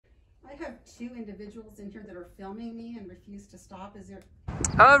I have two individuals in here that are filming me and refuse to stop. Is there?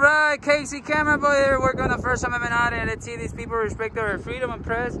 All right, Casey Camera Boy here. We're going to First Amendment audit. Let's see these people respect our freedom of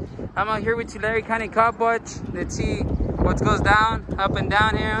press. I'm out here with Tulare County Cop Watch. Let's see what goes down, up and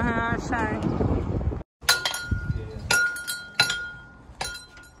down here. Sorry.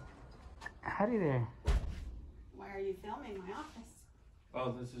 Howdy there. Why are you filming my office?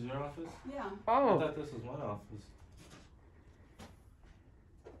 Oh, this is your office? Yeah. Oh. I thought this was my office.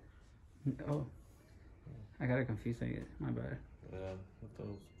 Oh. I got it confused, I guess. My bad. Yeah, I thought it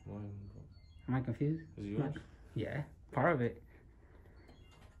was mine. Am I confused? Is it yours? Yeah, part of it.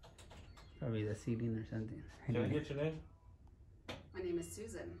 Probably the ceiling or something. Can I get your name? My name is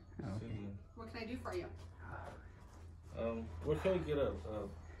Susan. Oh, okay. Susan. What can I do for you? Where can we get a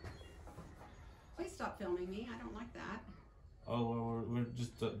Please stop filming me. I don't like that. Oh, well, we're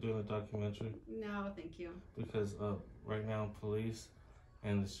just doing a documentary. No, thank you. Because right now, police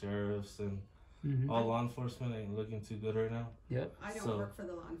and the sheriffs and Mm-hmm. all law enforcement ain't looking too good right now. Yep. I don't work for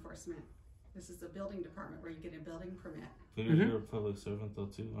the law enforcement. This is a building department where you get a building permit. But you're a public servant though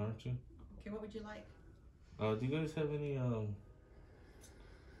too, aren't you? Okay, what would you like? Do you guys have any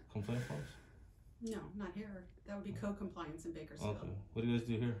complaint forms? No, not here. That would be code compliance in Bakersfield. Okay. What do you guys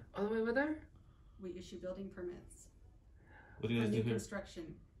do here? All the way over there? We issue building permits. What do you guys do new here?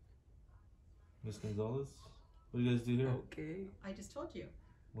 Construction. Miss Gonzalez? What do you guys do here? Okay. I just told you.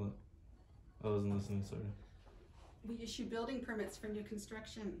 What? I wasn't listening, sorry. We issue building permits for new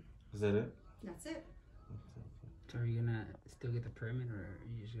construction. Is that it? That's it. So are you gonna still get the permit, or are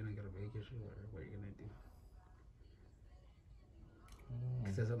you just gonna go to Bakersfield, or what are you gonna do?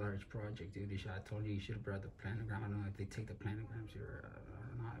 Because that's a large project, dude. I told you should have brought the planogram. I don't know if they take the planograms here. I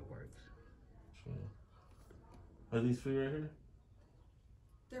don't know how it works. Sure. Are these for you right here?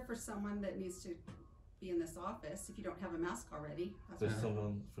 They're for someone that needs to be in this office. If you don't have a mask already, that's There's what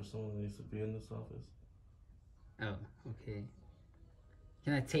someone that needs to be in this office. Oh, okay.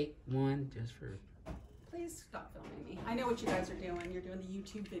 Can I take one just for... Please stop filming me. I know what you guys are doing. You're doing the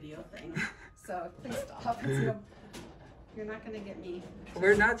YouTube video thing. So please stop. You're not going to get me.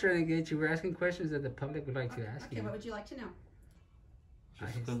 We're not trying to get you. We're asking questions that the public would like to ask you. Okay, what would you like to know?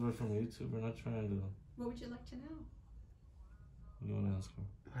 Just because we're from YouTube, we're not trying to... What would you like to know? You want to ask her?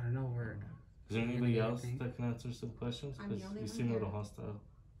 I don't know where... Is there anybody else that can answer some questions? I'm the Because only you one seem a here. little hostile.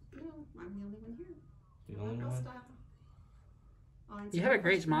 No, I'm the only one here. The only one? Hostile. I'll answer You have a your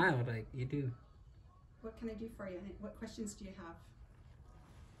great questions. smile, like you do. What can I do for you? What questions do you have?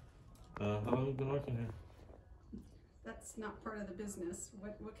 How long have you been working here? That's not part of the business.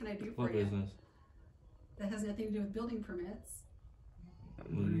 What can I do for What you? business? That has nothing to do with building permits.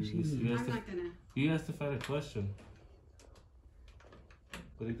 You I'm not gonna. You asked if I had a question.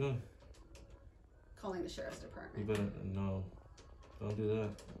 What are you doing? Calling the sheriff's You department. better, no. Don't do that.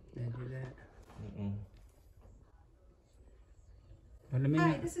 Don't do that. Hi,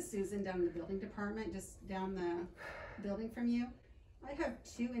 Well, this is Susan down in the building department, just down the building from you. I have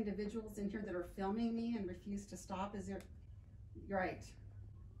two individuals in here that are filming me and refuse to stop. Is there? Right.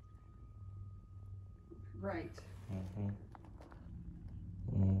 Right.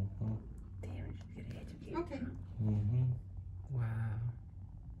 Damn, she's getting educated. Okay. Wow.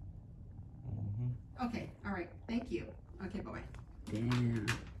 Okay. All right. Thank you. Okay. Bye bye. Damn.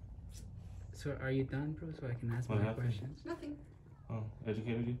 So are you done, bro? So I can ask What my happened? questions. Nothing. Oh,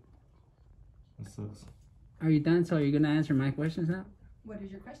 educated you? That sucks. Are you done? So are you gonna answer my questions now? What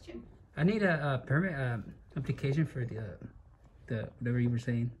is your question? I need a permit application for the whatever you were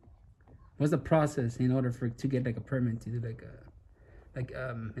saying. What's the process in order to get like a permit to do like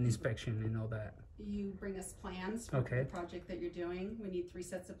an inspection and all that? You bring us plans for the project that you're doing. We need 3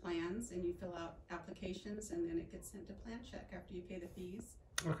 sets of plans, and you fill out applications, and then it gets sent to plan check after you pay the fees.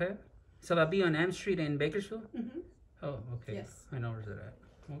 Okay. So that'll be on M Street in Bakersfield? Mm-hmm. Oh, okay. Yes. I know where's it at.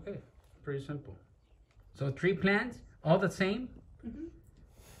 Okay. Pretty simple. So 3 plans, all the same? Mm-hmm.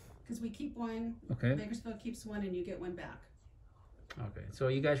 Because we keep one. Okay. Bakersfield keeps one, and you get one back. Okay. So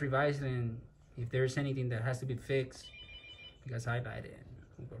you guys revise it, and if there's anything that has to be fixed, you guys highlight it. And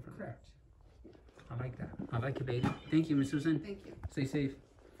we'll go from there. Correct. I like that. I like it, baby. Thank you, Miss Susan. Thank you. Stay safe.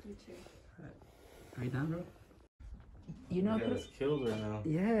 You too. Are you done, bro? You know, You got us killed right now.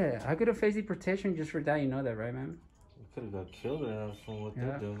 yeah, I could have faced deportation just for that. You know that, right, man? We could have got killed right now from what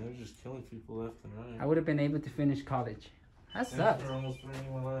they're doing. They're just killing people left and right. I would have been able to finish college. That sucks. We're almost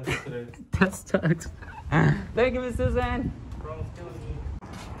ruining my life today. That sucks. Thank you, Miss Susan. We're almost killing me.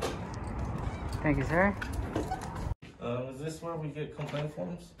 Thank you, sir. Is this where we get complaint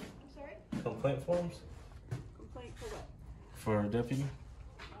forms? I'm sorry? Complaint forms? Complaint for what? For our deputy?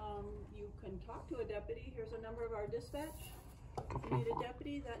 You can talk to a deputy. Here's a number of our dispatch. If you need a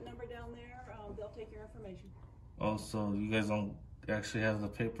deputy, that number down there, they'll take your information. Oh, so you guys don't actually have the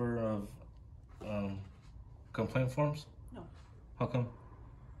paper of complaint forms? No. How come?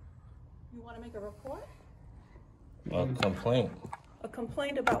 You want to make a report? A complaint. A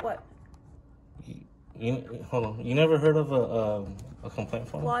complaint about what? Hold on. You never heard of a complaint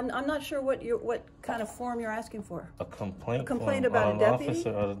form? Well, I'm not sure what kind of form you're asking for. A complaint. A complaint form about on a deputy? An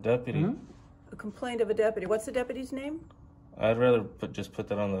officer or a deputy. Mm-hmm. A complaint of a deputy. What's the deputy's name? I'd rather just put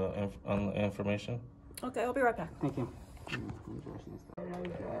that on the information. Okay, I'll be right back. Thank you. Oh my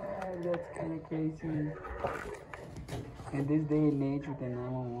God, that's kind of crazy. In this day and age with the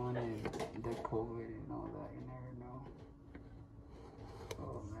 911 and the COVID and all that, you never know.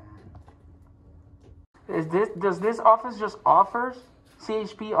 Oh man. Does this office just offers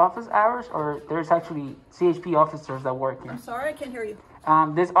CHP office hours, or there's actually CHP officers that work here? I'm sorry, I can't hear you.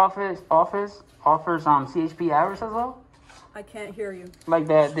 This office offers CHP hours as well? I can't hear you. Like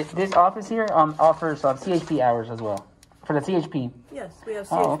this office here offers CHP hours as well for the CHP. Yes, we have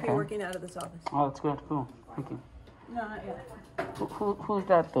CHP Oh, okay. working out of this office. Oh, that's good. Cool. Thank you. No, not yet. Who's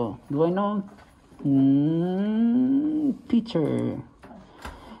that though? Do I know him? Teacher.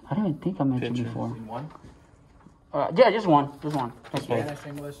 I don't even think I mentioned before. One? Yeah, just one. Thank you. Spanish,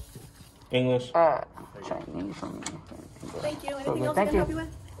 English? English. Chinese for me. Thank you. Anything else I Thank can you. help you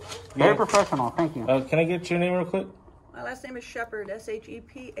with? Very professional. Thank you. Can I get your name real quick? My last name is Shepard,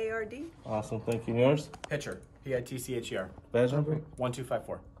 Shepard. Awesome. Thank you. And yours? Pitcher. Pitcher. Badge number?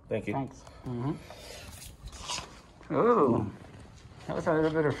 1254. Thank you. Thanks. Ooh. That was a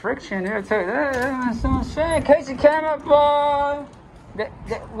little bit of friction there. So shit. Casey camera boy. The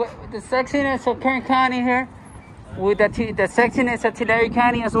sexiness of Kern County here. With the sexiness of Tulare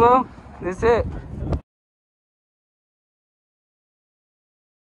County as well. That's it.